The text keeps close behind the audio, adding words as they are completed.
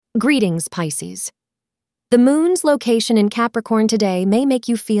Greetings, Pisces. The moon's location in Capricorn today may make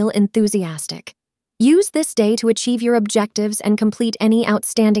you feel enthusiastic. Use this day to achieve your objectives and complete any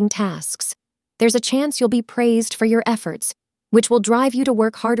outstanding tasks. There's a chance you'll be praised for your efforts, which will drive you to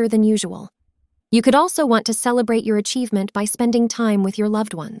work harder than usual. You could also want to celebrate your achievement by spending time with your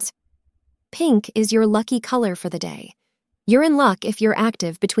loved ones. Pink is your lucky color for the day. You're in luck if you're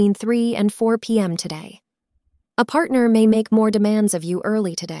active between 3 and 4 p.m. today. A partner may make more demands of you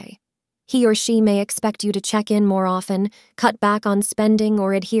early today. He or she may expect you to check in more often, cut back on spending,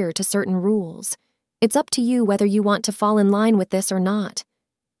 or adhere to certain rules. It's up to you whether you want to fall in line with this or not.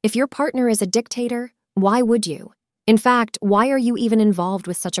 If your partner is a dictator, why would you? In fact, why are you even involved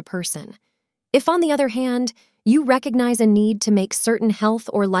with such a person? If, on the other hand, you recognize a need to make certain health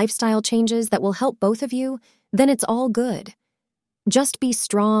or lifestyle changes that will help both of you, then it's all good. Just be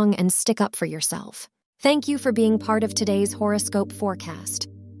strong and stick up for yourself. Thank you for being part of today's horoscope forecast.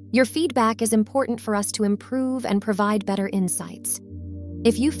 Your feedback is important for us to improve and provide better insights.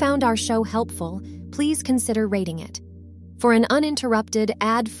 If you found our show helpful, please consider rating it. For an uninterrupted,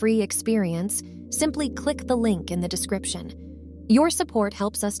 ad-free experience, simply click the link in the description. Your support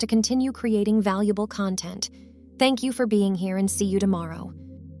helps us to continue creating valuable content. Thank you for being here and see you tomorrow.